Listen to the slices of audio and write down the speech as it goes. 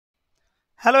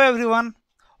Hello everyone,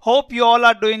 hope you all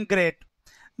are doing great.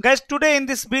 Guys, today in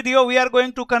this video we are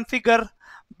going to configure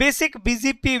basic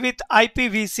BGP with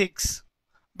IPv6.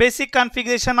 Basic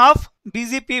configuration of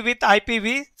BGP with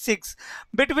IPv6.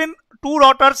 Between two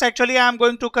routers actually I am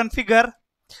going to configure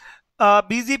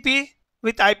BGP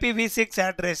with IPv6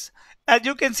 address. As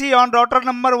you can see on router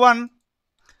number 1,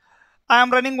 I am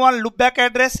running one loopback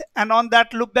address, and on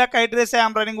that loopback address I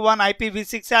am running one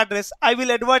IPv6 address. I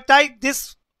will advertise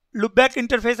this loopback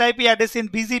interface IP address in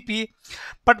BGP,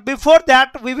 but before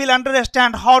that we will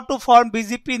understand how to form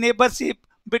BGP neighborship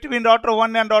between router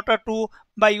 1 and router 2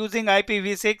 by using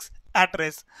IPv6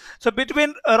 address. So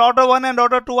between router 1 and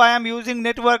router 2 I am using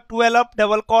network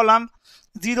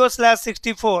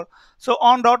 12/0/64. So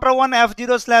on router 1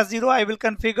 F0/0 I will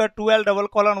configure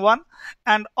 12:1,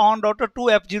 and on router 2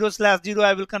 F0/0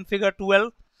 I will configure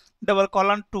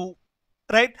 12:2.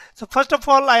 Right. So first of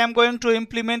all I am going to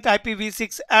implement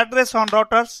IPv6 address on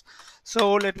routers.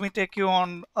 So let me take you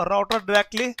on a router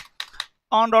directly.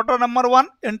 On router number 1,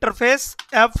 interface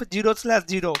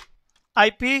F0/0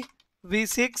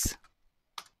 IPv6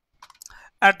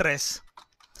 address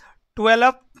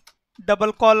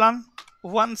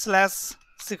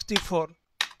 12:1/64.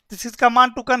 This is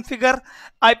command to configure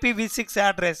IPv6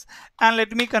 address, and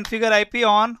let me configure IP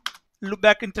on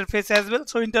loopback interface as well.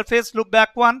 So interface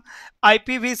loopback 1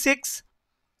 IPv6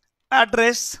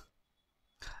 address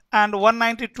and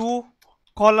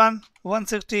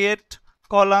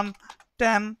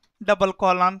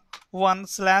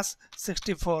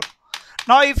 192.168:10:1/64.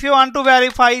 Now if you want to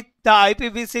verify the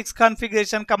IPv6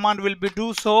 configuration, command will be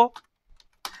do so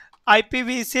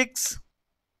IPv6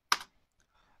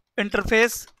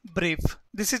 interface brief.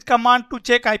 This is command to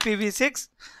check IPv6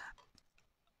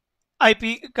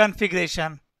 IP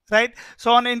configuration, right?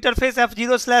 So on interface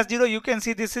F0/0 you can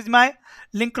see this is my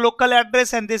link local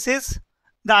address, and this is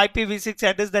the IPv6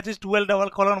 address, that is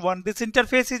 12:1. This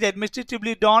interface is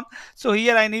administratively done, so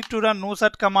here I need to run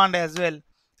noset command as well.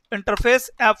 Interface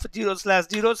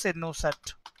F0/0 say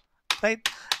noset. Right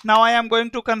now I am going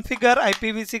to configure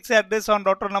IPv6 address on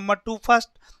router number 2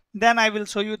 first, then I will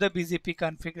show you the BGP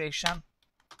configuration.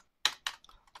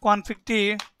 Config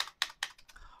T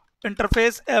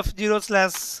interface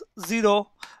F0/0.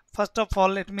 First of all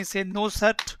let me say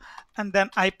noset and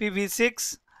then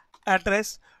IPv6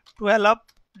 address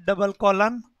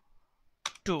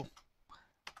 12:2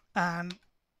 and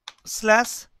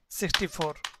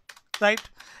 /64. Right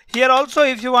here also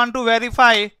if you want to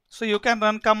verify, so you can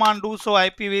run command do so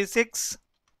IPv6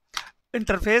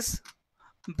 interface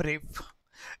brief.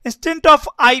 Instead of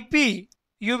IP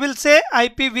you will say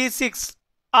IPv6.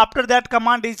 After that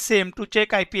command is same to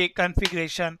check IP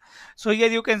configuration. So here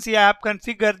you can see I have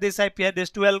configured this IP address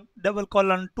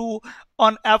 12:2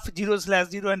 on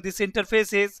F0/0, and this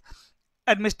interface is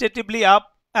administratively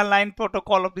up, and line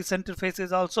protocol of this interface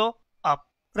is also up.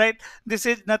 Right, this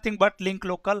is nothing but link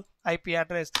local IP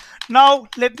address. Now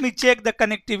let me check the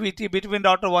connectivity between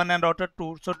router 1 and router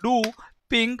 2. So do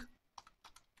ping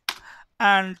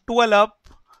and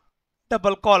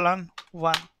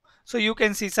 12:1. So you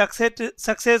can see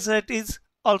success rate is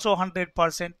also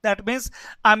 100%. That means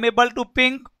I'm able to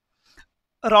ping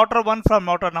router 1 from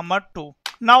router number 2.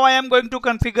 Now I am going to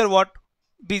configure what?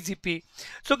 BGP.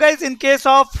 So guys, in case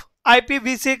of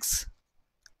IPv6,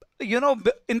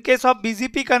 in case of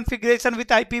BGP configuration with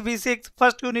IPv6,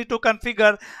 first you need to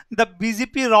configure the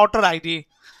BGP router ID.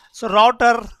 So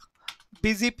router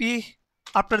BGP,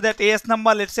 after that AS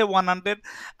number, let's say 100.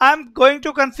 I'm going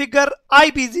to configure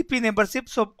iBGP neighborship.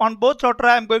 So on both router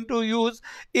I'm going to use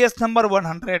AS number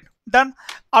 100. Done.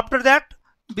 After that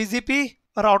BGP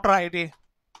router ID.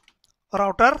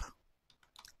 Router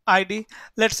ID,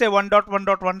 let's say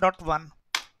 1.1.1.1.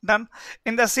 Done.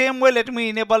 In the same way let me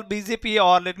enable BGP,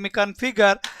 or let me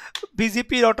configure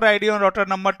BGP router ID on router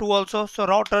number 2 also. So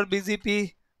router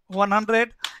BGP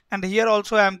 100, and here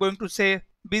also I am going to say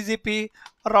BGP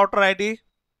router ID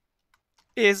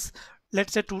is,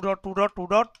 let's say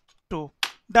 2.2.2.2.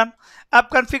 Done. I've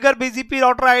configured BGP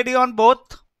router ID on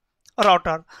both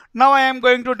router. Now I am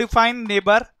going to define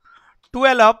neighbor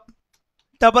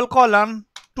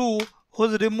 12:2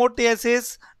 whose remote AS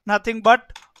is nothing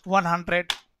but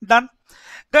 100. Done.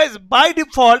 Guys, by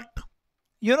default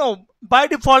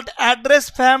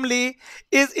address family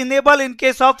is enabled in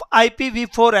case of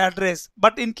IPv4 address,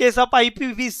 but in case of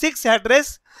IPv6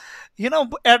 address,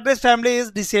 address family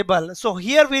is disabled. So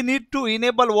here we need to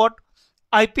enable what?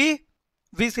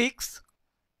 IPv6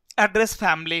 address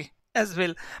family as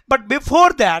well. But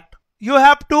before that you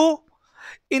have to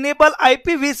enable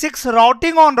IPv6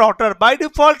 routing on router. By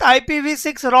default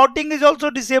IPv6 routing is also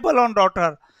disabled on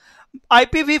router,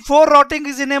 IPv4 routing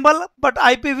is enabled, but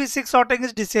IPv6 routing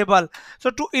is disabled. So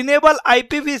to enable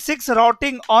IPv6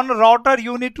 routing on router,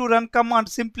 you need to run command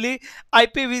simply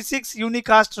IPv6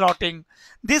 unicast routing.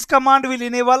 This command will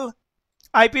enable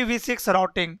IPv6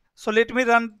 routing. So let me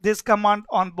run this command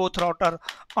on both router,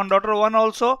 on router 1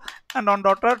 also and on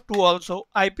router 2 also.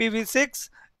 IPv6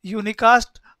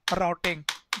 unicast routing.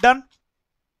 Done.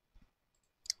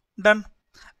 Done.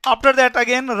 After that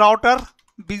again router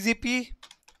BGP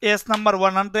AS number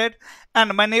 100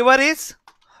 and my neighbor is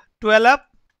 12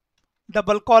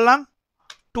 double colon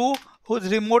 2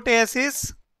 whose remote AS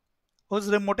is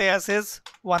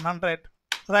 100,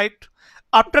 right?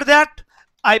 After that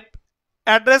I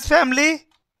address family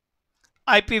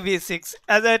IPv6.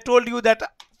 As I told you that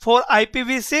for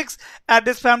IPv6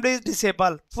 address family is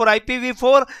disabled. For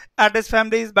IPv4 address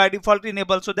family is by default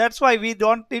enabled. So that's why we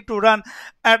don't need to run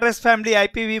address family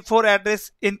IPv4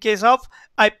 address in case of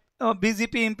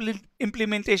BGP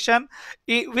implementation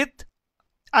with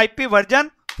IP version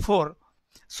 4.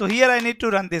 So here I need to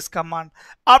run this command.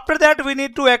 After that we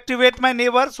need to activate my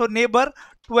neighbor. So neighbor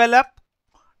 12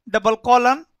 double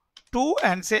colon 2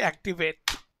 and say activate.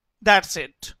 That's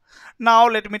it. Now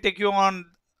let me take you on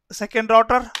second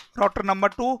router, router number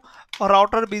 2,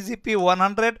 router BGP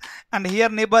 100, and here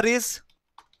neighbor is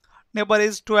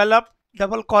 12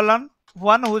 double colon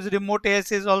 1 whose remote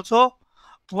AS is also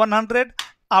 100.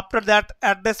 After that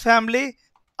address family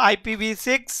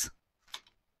IPv6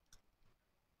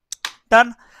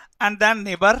 done, and then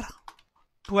neighbor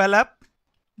 12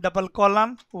 double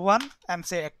colon 1 and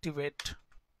say activate.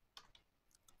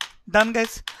 Done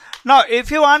guys. Now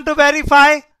if you want to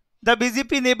verify the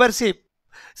BGP neighborship,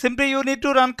 simply you need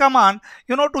to run command,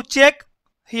 to check.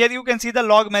 Here you can see the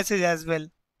log message as well.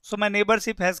 So my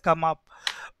neighborship has come up.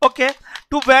 Okay,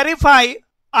 to verify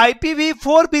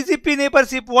IPv4 BGP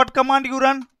neighborship, what command you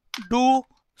run? Do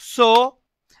so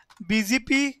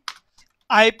BGP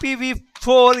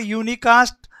IPv4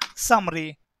 unicast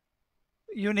summary.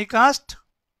 Unicast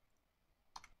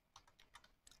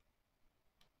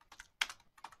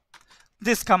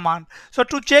this command. So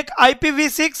to check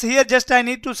IPv6, here just I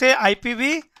need to say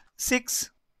IPv6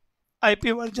 IP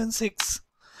version 6.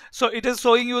 So it is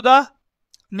showing you the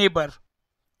neighbor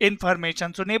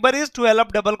information. So neighbor is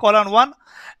 12 double colon 1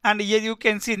 and here you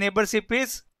can see neighborship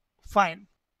is fine.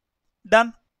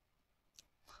 Done.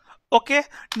 Okay,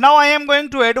 now I am going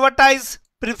to advertise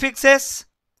prefixes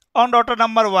on router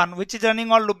number 1 which is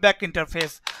running on loopback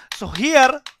interface. So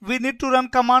here we need to run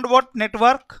command what?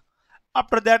 Network.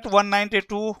 After that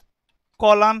 192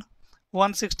 colon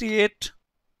 168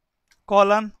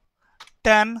 colon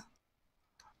 10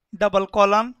 double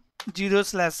colon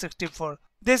 0/64.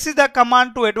 This is the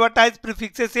command to advertise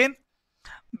prefixes in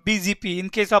BGP in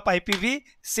case of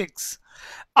IPv6.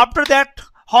 After that,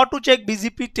 how to check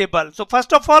BGP table? So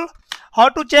first of all, how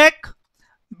to check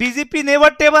BGP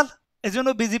neighbor table? As you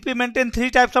know, BGP maintain 3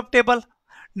 types of table: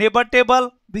 neighbor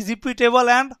table, BGP table,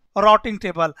 and routing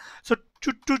table. So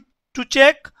to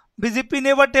check BGP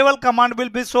neighbor table, command will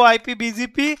be show IP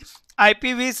BGP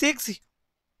IPv6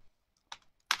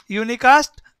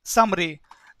 unicast summary.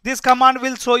 This command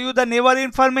will show you the neighbor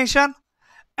information,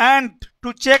 and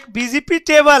to check BGP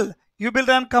table you will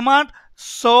run command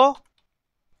show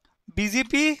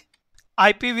BGP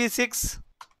IPv6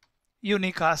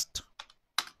 unicast.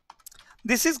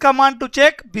 This is command to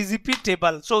check BGP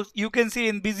table. So you can see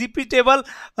in BGP table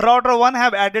router 1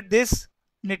 have added this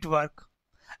network,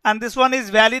 and this one is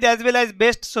valid as well as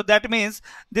best. So that means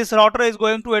this router is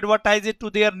going to advertise it to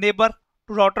their neighbor,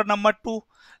 to router number 2.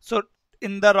 So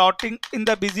in the routing, in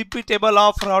the BGP table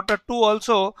of router 2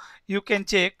 also you can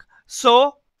check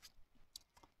so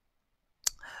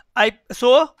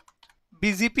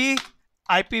BGP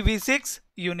IPv6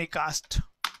 unicast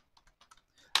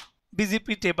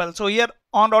BGP table. So here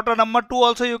on router number 2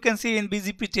 also you can see in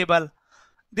BGP table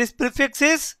this prefix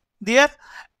is there,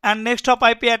 and next of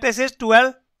IP address is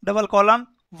 12 double colon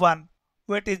 1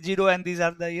 where it is 0, and these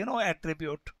are the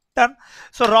attribute. Done.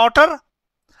 So router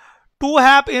 2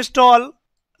 have installed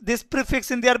this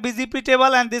prefix in their BGP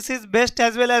table, and this is best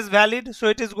as well as valid, so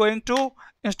it is going to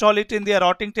install it in their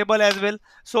routing table as well.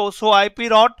 So IP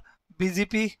route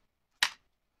BGP.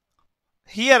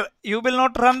 Here you will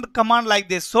not run the command like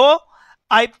this. So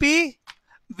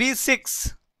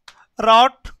IPv6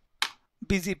 route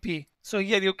BGP. So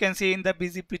here you can see in the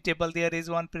BGP table there is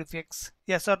one prefix.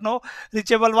 Yes or no?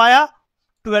 Reachable via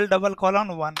 12 double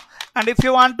colon 1. And if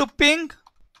you want to ping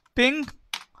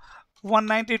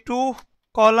 192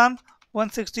 colon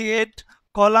 168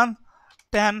 colon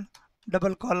 10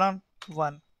 double colon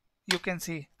 1. You can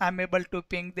see I'm able to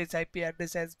ping this IP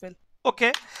address as well.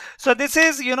 Okay, so this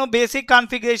is basic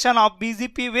configuration of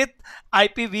BGP with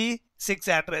IPv6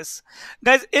 address.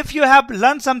 Guys, if you have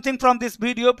learned something from this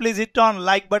video, please hit on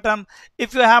like button.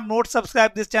 If you have not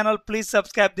subscribed this channel, please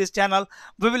subscribe this channel.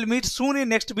 We will meet soon in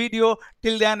next video.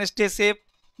 Till then, stay safe.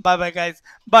 Bye bye guys.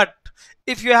 But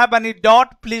if you have any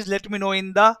doubt, please let me know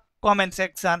in the comment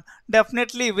section.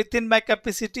 Definitely within my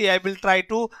capacity, I will try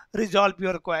to resolve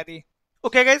your query.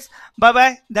 Okay guys, bye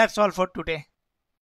bye. That's all for today.